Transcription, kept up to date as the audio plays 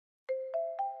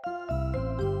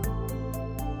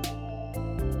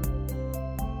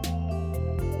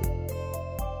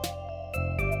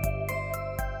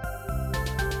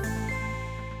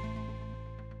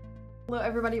Hello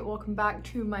everybody, welcome back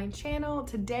to my channel.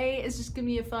 Today is just gonna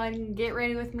be a fun get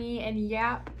ready with me and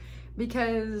yap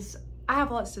because I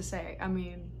have lots to say. I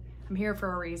mean, I'm here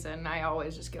for a reason. I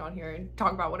always just get on here and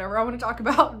talk about whatever I want to talk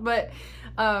about, but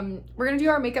we're gonna do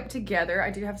our makeup together. I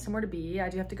do have somewhere to be. I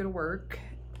do have to go to work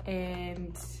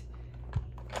and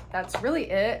that's really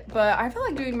it. But I feel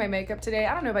like doing my makeup today.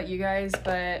 I don't know about you guys,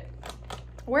 but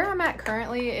where I'm at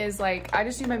currently is like I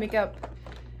just do my makeup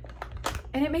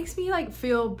and it makes me like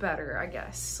feel better, I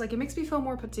guess. Like it makes me feel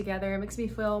more put together. It makes me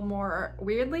feel more,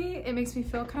 weirdly, it makes me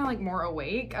feel kind of like more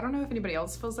awake. I don't know if anybody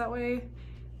else feels that way,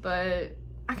 but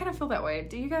I kind of feel that way.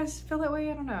 Do you guys feel that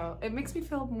way? I don't know. It makes me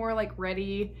feel more like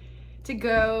ready to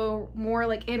go, more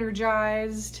like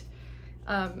energized.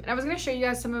 And I was gonna show you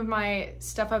guys some of my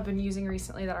stuff I've been using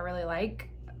recently that I really like.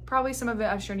 Probably some of it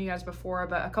I've shown you guys before,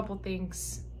 but a couple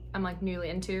things I'm like newly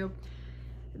into.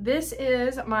 This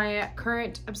is my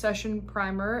current obsession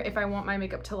primer if I want my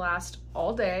makeup to last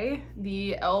all day.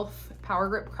 The e.l.f. Power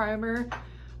Grip Primer.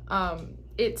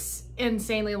 It's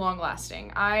insanely long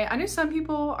lasting. I know some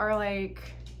people are like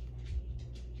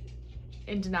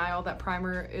in denial that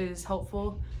primer is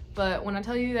helpful, but when I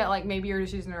tell you that, like, maybe you're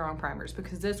just using the wrong primers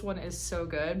because this one is so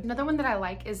good. Another one that I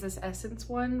like is this Essence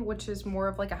one, which is more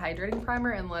of like a hydrating primer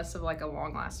and less of like a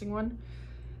long lasting one.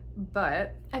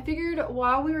 But I figured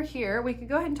while we were here, we could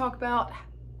go ahead and talk about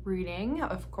reading,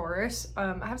 of course.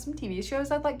 I have some TV shows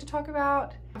I'd like to talk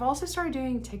about. I've also started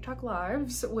doing TikTok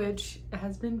lives, which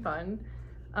has been fun.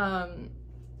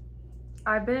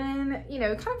 I've been, you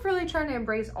know, kind of really trying to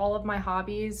embrace all of my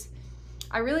hobbies.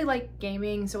 I really like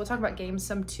gaming, so we'll talk about games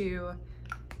some too.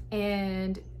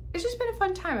 And it's just been a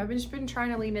fun time. I've just been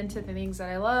trying to lean into the things that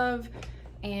I love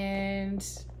and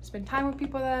spend time with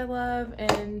people that I love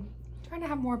and trying to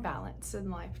have more balance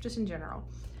in life, just in general,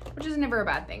 which is never a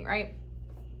bad thing, right?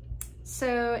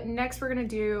 So next we're gonna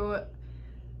do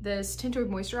this tinted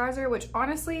moisturizer, which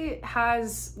honestly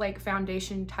has like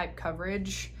foundation type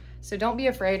coverage. So don't be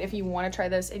afraid if you want to try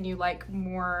this and you like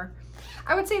more.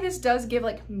 I would say this does give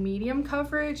like medium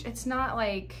coverage. It's not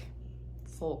like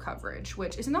full coverage,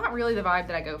 which is not really the vibe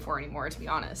that I go for anymore, to be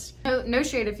honest. No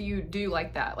shade if you do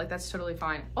like that. Like, that's totally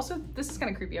fine. Also, this is kind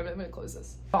of creepy. I'm gonna close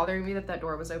this. Bothering me that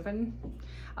door was open.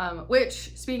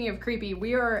 Which, speaking of creepy,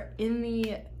 we are in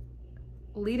the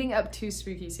leading up to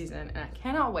spooky season and I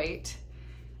cannot wait.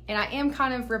 And I am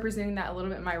kind of representing that a little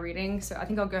bit in my reading. So I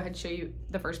think I'll go ahead and show you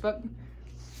the first book.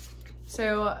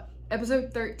 So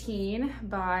episode 13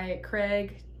 by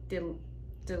Craig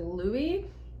DeLuey.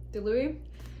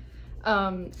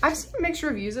 I've seen mixed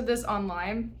reviews of this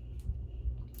online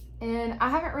and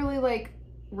I haven't really like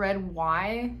read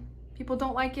why people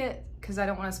don't like it because I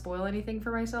don't want to spoil anything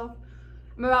for myself.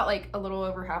 I'm about like a little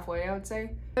over halfway, I would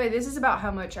say. Anyway, this is about how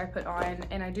much I put on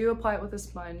and I do apply it with a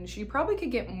sponge. You probably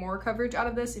could get more coverage out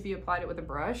of this if you applied it with a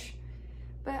brush,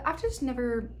 but I've just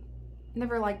never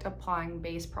liked applying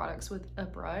base products with a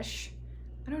brush.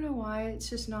 I don't know why, it's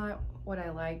just not what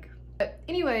I like. But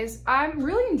anyways, I'm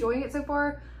really enjoying it so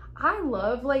far. I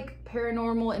love like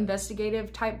paranormal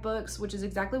investigative type books, which is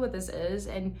exactly what this is.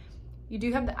 And you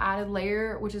do have the added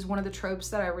layer, which is one of the tropes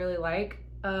that I really like,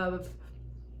 of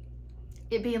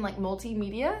it being like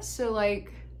multimedia. So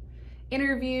like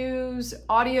interviews,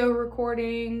 audio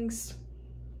recordings,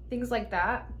 things like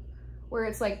that, where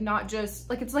it's like not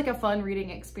just like, it's like a fun reading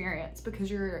experience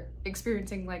because you're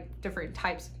experiencing like different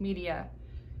types of media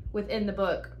within the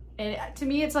book. And to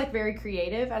me, it's like very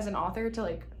creative as an author to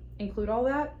like include all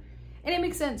that. And it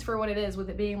makes sense for what it is with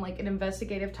it being like an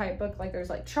investigative type book. Like there's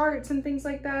like charts and things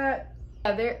like that.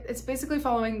 It's basically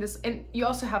following this, and you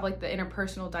also have like the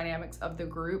interpersonal dynamics of the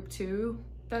group too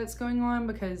that's going on,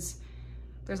 because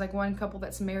there's like one couple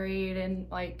that's married and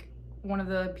like one of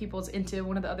the people's into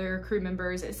one of the other crew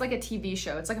members. It's like a TV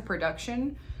show, it's like a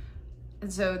production.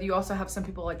 And so you also have some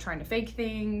people like trying to fake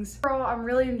things. Overall, I'm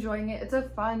really enjoying it. It's a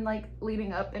fun like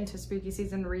leading up into spooky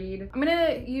season read. I'm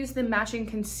gonna use the matching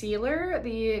concealer,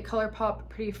 the ColourPop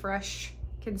Pretty Fresh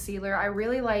concealer. I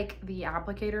really like the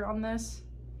applicator on this.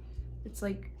 It's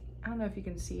like, I don't know if you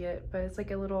can see it, but it's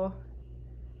like a little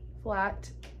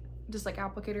flat, just like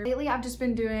applicator. Lately, I've just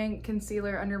been doing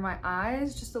concealer under my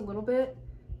eyes, just a little bit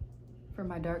for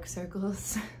my dark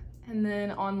circles. And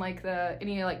then on like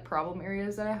any like problem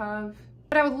areas that I have.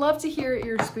 But I would love to hear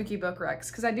your spooky book recs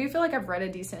because I do feel like I've read a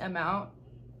decent amount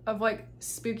of like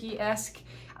spooky-esque.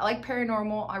 I like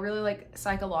paranormal. I really like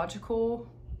psychological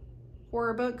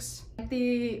horror books. Like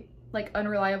the like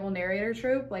unreliable narrator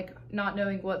trope, like not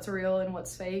knowing what's real and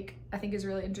what's fake, I think is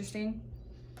really interesting.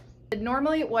 But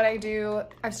normally what I do,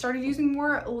 I've started using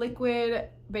more liquid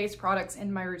based products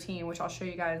in my routine, which I'll show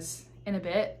you guys in a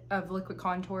bit, of liquid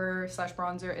contour /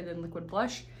 bronzer and then liquid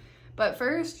blush. But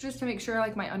first, just to make sure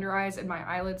like my under eyes and my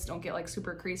eyelids don't get like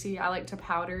super creasy, I like to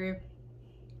powder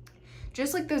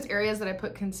just like those areas that I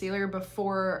put concealer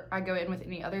before I go in with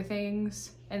any other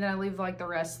things. And then I leave like the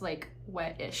rest like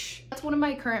wet-ish. That's one of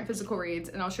my current physical reads,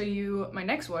 and I'll show you my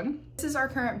next one. This is our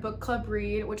current book club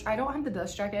read, which I don't have the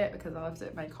dust jacket because I left it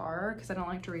in my car because I don't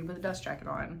like to read with a dust jacket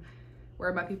on. Where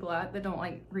are my people at that don't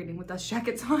like reading with dust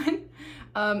jackets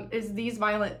on? Is These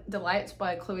Violent Delights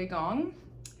by Chloe Gong.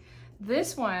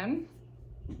 This one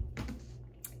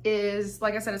is,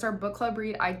 like I said, it's our book club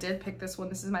read. I did pick this one.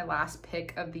 This is my last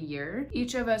pick of the year.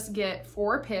 Each of us get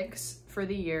 4 picks for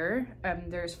the year.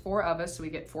 There's 4 of us, so we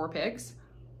get 4 picks.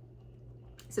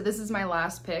 So this is my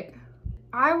last pick.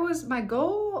 My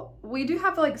goal, we do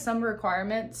have like some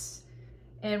requirements,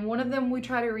 and one of them we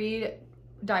try to read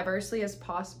diversely as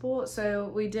possible.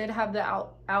 So we did have the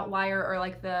outlier, or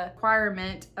like the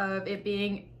requirement of it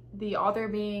being the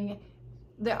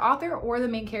author or the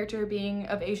main character being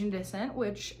of Asian descent,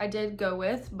 which I did go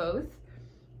with both.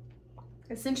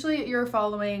 Essentially, you're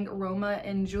following Roma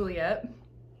and Juliet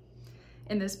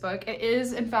in this book. It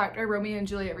is, in fact, a Romeo and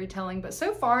Juliet retelling, but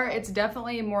so far it's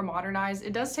definitely more modernized.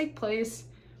 It does take place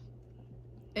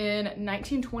in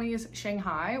 1920s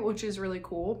Shanghai, which is really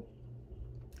cool.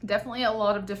 Definitely a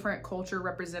lot of different culture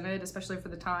represented, especially for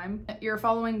the time. You're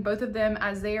following both of them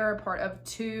as they are a part of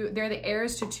they're the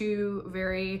heirs to 2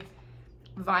 very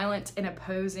violent and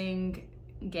opposing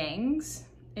gangs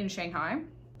in Shanghai.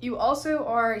 You also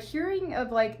are hearing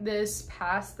of like this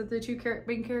past that the 2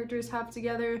 main characters have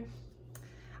together.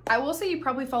 I will say you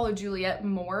probably follow Juliet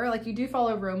more. Like, you do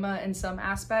follow Roma in some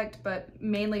aspect, but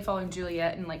mainly following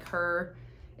Juliet and like her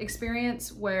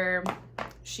experience where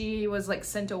she was like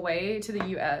sent away to the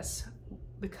US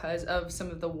because of some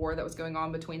of the war that was going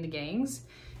on between the gangs,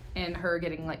 and her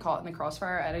getting like caught in the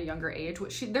crossfire at a younger age,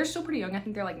 which they're still pretty young. I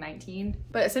think they're like 19.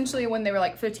 But essentially when they were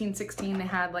like 15, 16, they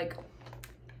had like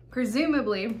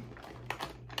presumably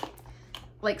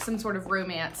like some sort of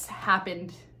romance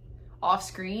happened off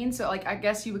screen. So like, I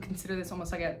guess you would consider this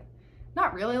almost like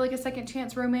not really like a second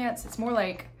chance romance. It's more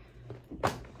like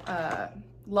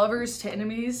lovers to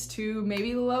enemies to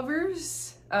maybe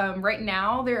lovers. Right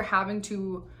now they're having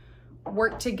to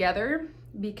work together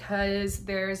because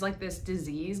there's like this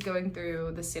disease going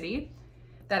through the city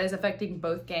that is affecting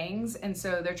both gangs, and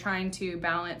so they're trying to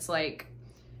balance like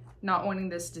not wanting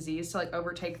this disease to like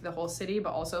overtake the whole city,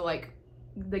 but also like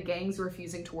the gangs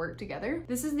refusing to work together.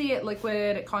 This is the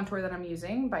liquid contour that I'm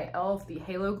using by e.l.f., the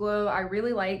Halo Glow. I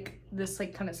really like this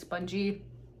like kind of spongy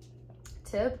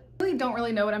tip. I really don't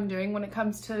know what I'm doing when it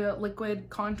comes to liquid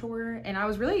contour, and I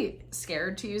was really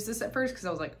scared to use this at first because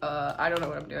I was like, I don't know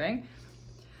what I'm doing.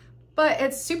 But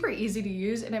it's super easy to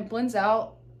use and it blends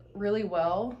out really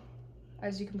well,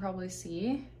 as you can probably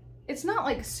see. It's not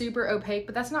like super opaque,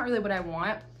 but that's not really what I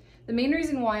want. The main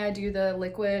reason why I do the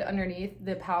liquid underneath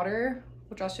the powder,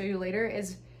 which I'll show you later,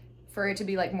 is for it to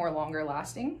be like more longer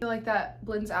lasting. I feel like that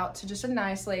blends out to just a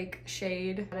nice like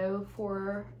shade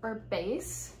for our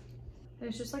base. And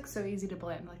it's just like so easy to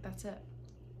blend, like that's it.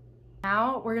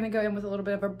 Now we're gonna go in with a little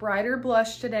bit of a brighter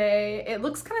blush today. It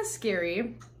looks kind of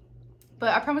scary, but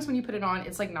I promise when you put it on,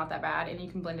 it's like not that bad and you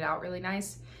can blend it out really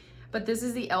nice. But this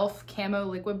is the e.l.f. Camo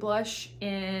Liquid Blush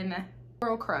in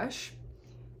Coral Crush.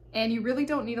 And you really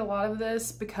don't need a lot of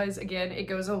this because again, it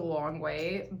goes a long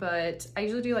way, but I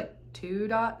usually do like 2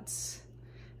 dots.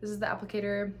 This is the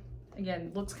applicator.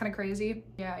 Again, looks kind of crazy.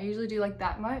 Yeah, I usually do like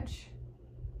that much.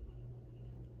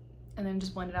 And then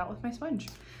just blend it out with my sponge.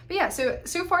 But yeah,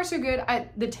 so far so good.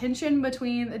 The tension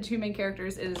between the 2 main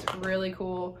characters is really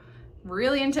cool.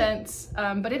 Really intense,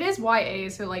 but it is YA,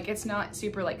 so like it's not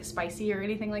super like spicy or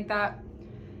anything like that,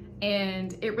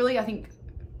 and it really, I think,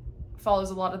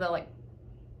 follows a lot of the like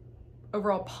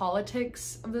overall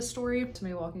politics of the story. It's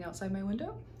me walking outside my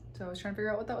window, so I was trying to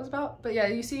figure out what that was about. But yeah,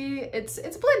 you see it's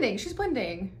blending. She's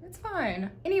blending. It's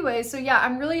fine. Anyway, so yeah,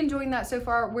 I'm really enjoying that so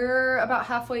far. We're about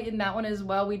halfway in that one as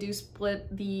well. We do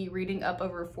split the reading up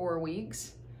over 4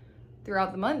 weeks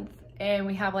throughout the month, and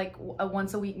we have like a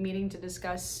once a week meeting to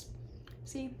discuss.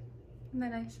 See, isn't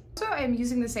that nice? So I'm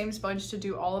using the same sponge to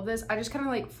do all of this. I just kind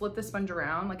of like flip the sponge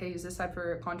around. Like I use this side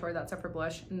for contour, that side for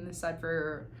blush, and this side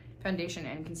for foundation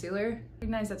and concealer. I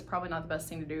recognize that's probably not the best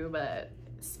thing to do, but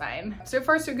it's fine. So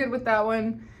far so good with that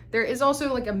one. There is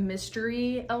also like a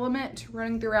mystery element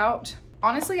running throughout.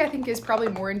 Honestly, I think is probably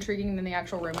more intriguing than the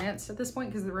actual romance at this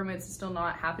point, because the romance is still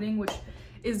not happening, which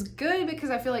is good because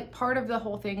I feel like part of the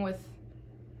whole thing with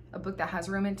a book that has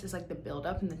romance is like the build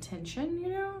up and the tension, you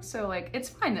know? So like, it's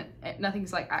fine that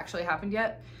nothing's like actually happened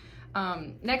yet.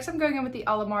 Next I'm going in with the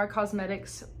Alamar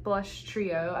Cosmetics Blush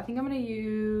Trio. I think I'm gonna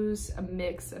use a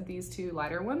mix of these 2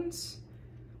 lighter ones.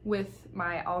 with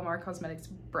my Alamar Cosmetics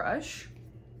brush.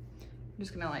 I'm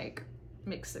just gonna like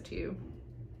mix the two.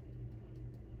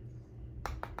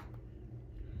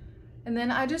 And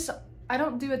then I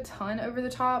don't do a ton over the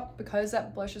top because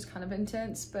that blush is kind of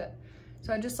intense, but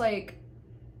so I just like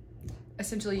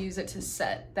essentially use it to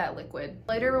set that liquid.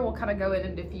 Later we'll kind of go in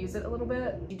and diffuse it a little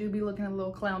bit. You do be looking a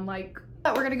little clown-like.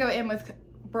 We're gonna go in with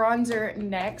bronzer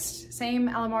next. Same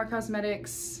Alamar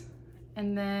Cosmetics,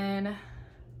 and then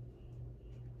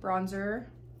bronzer.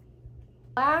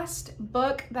 Last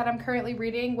book that I'm currently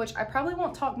reading, which I probably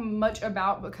won't talk much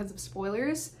about because of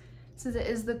spoilers, since it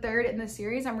is the third in the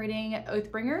series. I'm reading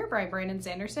Oathbringer by Brandon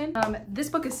Sanderson. This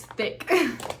book is thick.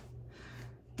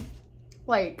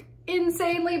 Like,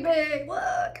 insanely big.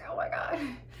 Look, oh my god.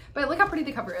 But look how pretty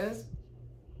the cover is.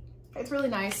 It's really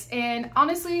nice. And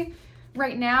honestly,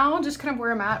 right now, just kind of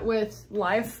where I'm at with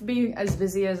life being as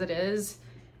busy as it is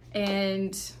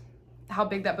and how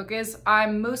big that book is,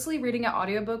 I'm mostly reading an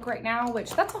audiobook right now,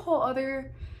 which that's a whole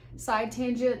other side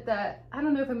tangent that I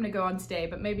don't know if I'm gonna go on today,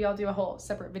 but maybe I'll do a whole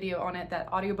separate video on it,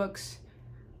 that audiobooks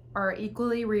are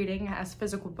equally reading as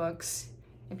physical books,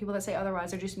 and people that say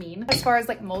otherwise are just mean. As far as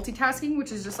like multitasking,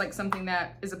 which is just like something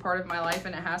that is a part of my life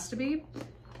and it has to be,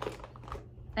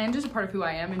 and just a part of who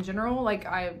I am in general, like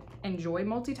I enjoy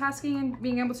multitasking and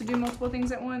being able to do multiple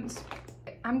things at once.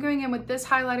 I'm going in with this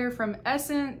highlighter from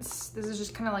Essence. This is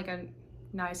just kind of like a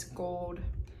nice gold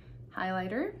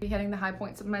highlighter. Be hitting the high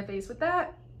points of my face with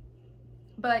that.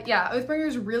 But yeah, Oathbringer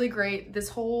is really great. This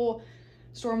whole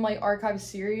Stormlight Archives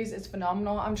series is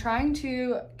phenomenal. I'm trying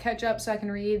to catch up so I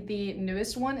can read the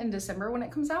newest one in December when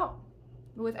it comes out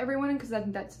with everyone, because I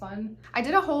think that's fun. I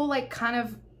did a whole like kind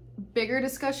of bigger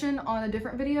discussion on a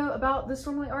different video about the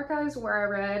Stormlight Archives where I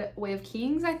read Way of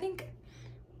Kings, I think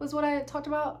was what I talked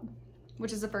about,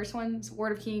 which is the first one. It's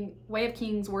Way of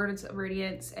Kings, Words of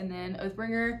Radiance, and then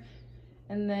Oathbringer,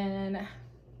 and then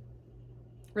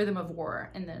Rhythm of War,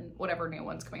 and then whatever new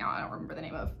one's coming out, I don't remember the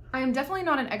name of. I am definitely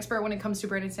not an expert when it comes to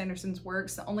Brandon Sanderson's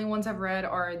works. The only ones I've read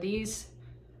are these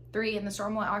three in the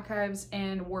Stormlight Archives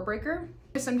and Warbreaker.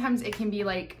 Sometimes it can be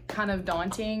like kind of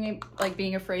daunting, like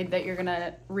being afraid that you're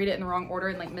gonna read it in the wrong order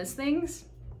and like miss things.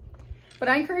 But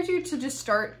I encourage you to just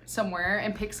start somewhere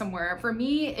and pick somewhere. For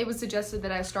me, it was suggested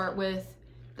that I start with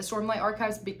the Stormlight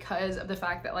Archives because of the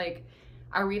fact that like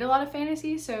I read a lot of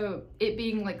fantasy, so it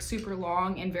being like super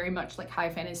long and very much like high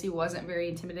fantasy wasn't very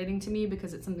intimidating to me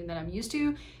because it's something that I'm used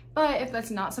to. But if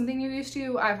that's not something you're used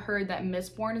to, I've heard that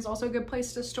Mistborn is also a good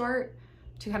place to start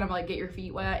to kind of like get your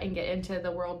feet wet and get into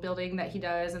the world building that he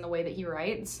does and the way that he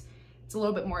writes. It's a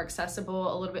little bit more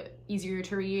accessible, a little bit easier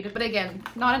to read. But again,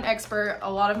 not an expert.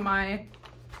 A lot of my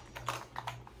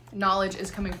knowledge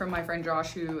is coming from my friend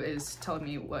Josh, who is telling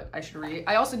me what I should read.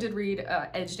 I also did read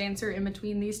Edge Dancer in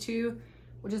between these two,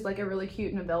 which is like a really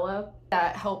cute novella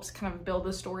that helps kind of build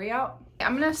the story out.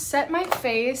 I'm gonna set my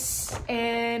face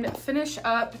and finish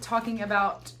up talking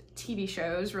about TV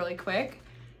shows really quick.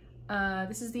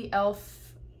 This is the e.l.f.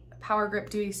 Power Grip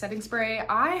Dewy Setting Spray.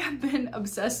 I have been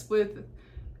obsessed with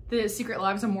the Secret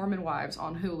Lives of Mormon Wives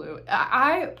on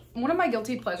Hulu. One of my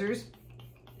guilty pleasures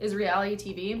is reality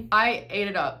TV. I ate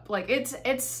it up. Like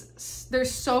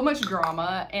there's so much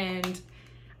drama, and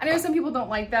I know some people don't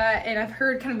like that, and I've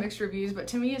heard kind of mixed reviews, but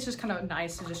to me it's just kind of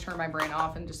nice to just turn my brain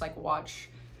off and just like watch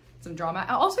some drama.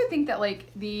 I also think that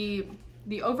like the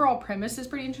overall premise is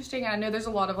pretty interesting. And I know there's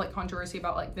a lot of like controversy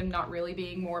about like them not really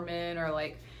being Mormon, or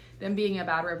like them being a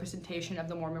bad representation of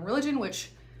the Mormon religion,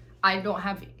 which I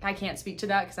can't speak to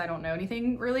that because I don't know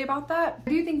anything really about that. I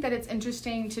do think that it's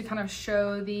interesting to kind of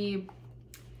show the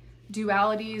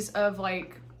dualities of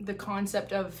like the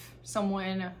concept of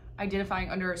someone identifying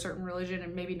under a certain religion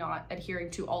and maybe not adhering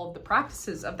to all of the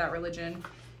practices of that religion,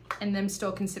 and them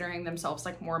still considering themselves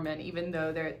like Mormon, even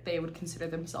though they would consider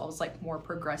themselves like more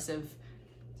progressive.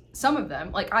 Some of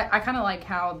them, like I kind of like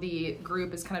how the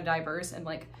group is kind of diverse, and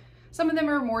like some of them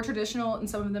are more traditional and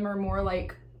some of them are more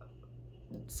like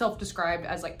self-described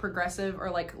as like progressive or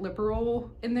like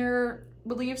liberal in their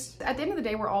beliefs. At the end of the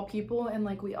day, we're all people, and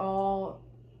like we all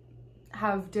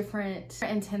have different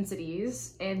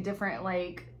intensities and different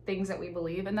like things that we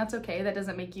believe, and that's okay. That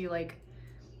doesn't make you like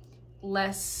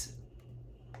less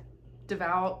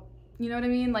devout, you know what I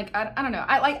mean? Like I don't know,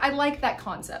 I like that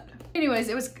concept. Anyways,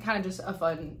 it was kind of just a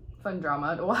fun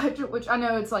drama to watch, which I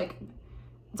know it's like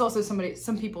it's also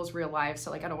some people's real lives,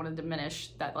 so like I don't want to diminish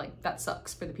that. Like that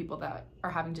sucks for the people that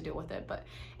are having to deal with it. But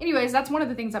anyways, that's one of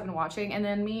the things I've been watching. And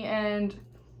then me and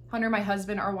Hunter, my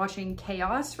husband, are watching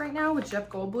Chaos right now with Jeff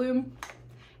Goldblum.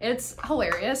 It's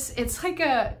hilarious. It's like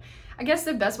I guess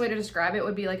the best way to describe it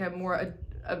would be like a more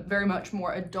a very much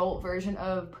more adult version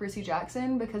of Percy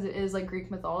Jackson because it is like Greek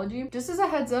mythology. Just as a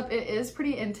heads up, it is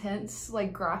pretty intense,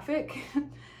 like graphic.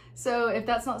 So if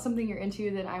that's not something you're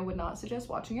into, then I would not suggest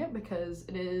watching it because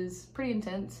it is pretty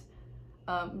intense.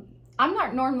 I'm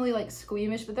not normally like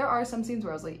squeamish, but there are some scenes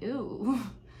where I was like, ew.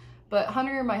 But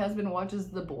Hunter, my husband, watches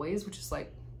The Boys, which is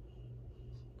like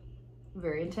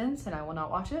very intense, and I will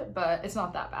not watch it, but it's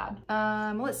not that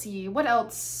bad. Let's see, what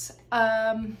else?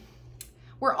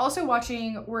 We're also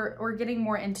watching, we're getting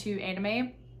more into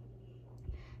anime.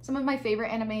 Some of my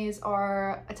favorite animes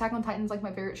are Attack on Titan's like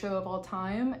my favorite show of all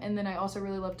time, and then I also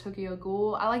really love Tokyo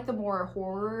Ghoul. I like the more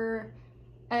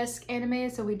horror-esque anime,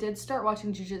 so we did start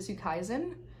watching Jujutsu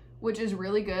Kaisen, which is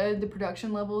really good. The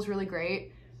production level is really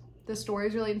great. The story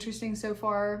is really interesting so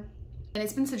far. And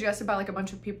it's been suggested by like a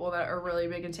bunch of people that are really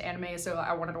big into anime, so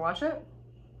I wanted to watch it.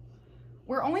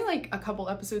 We're only like a couple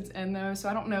episodes in though, so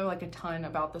I don't know like a ton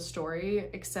about the story,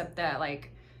 except that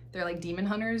like they're like demon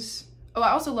hunters. Oh,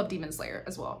 I also love Demon Slayer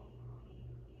as well.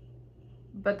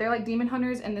 But they're like demon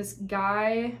hunters, and this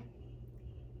guy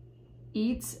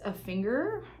eats a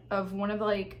finger of one of the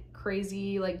like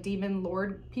crazy like demon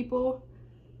lord people,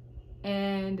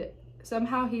 and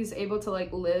somehow he's able to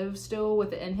like live still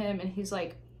within him, and he's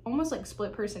like almost like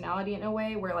split personality in a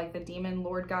way where like the demon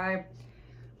lord guy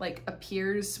like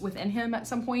appears within him at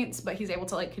some points, but he's able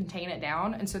to like contain it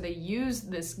down. And so they use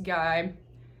this guy,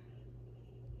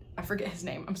 I forget his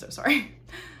name, I'm so sorry,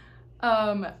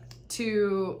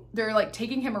 they're like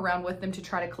taking him around with them to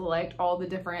try to collect all the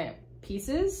different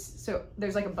pieces. So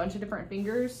there's like a bunch of different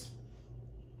fingers,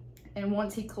 and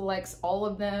once he collects all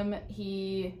of them,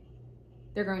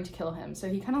 they're going to kill him. So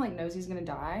he kind of like knows he's gonna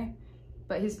die,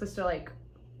 but he's supposed to like,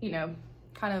 you know,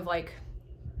 kind of like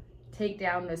take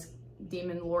down this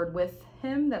demon lord with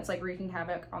him that's like wreaking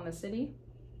havoc on the city.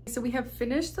 So we have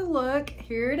finished the look.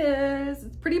 Here it is.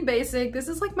 It's pretty basic. This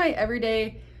is like my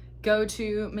everyday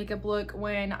go-to makeup look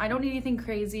when I don't need anything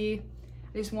crazy.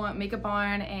 I just want makeup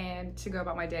on and to go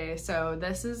about my day. So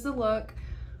this is the look.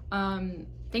 Thank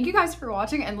you guys for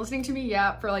watching and listening to me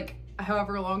yap for like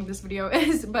however long this video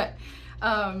is, but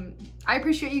I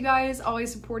appreciate you guys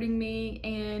always supporting me,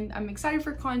 and I'm excited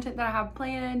for content that I have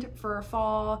planned for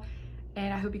fall,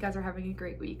 and I hope you guys are having a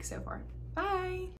great week so far.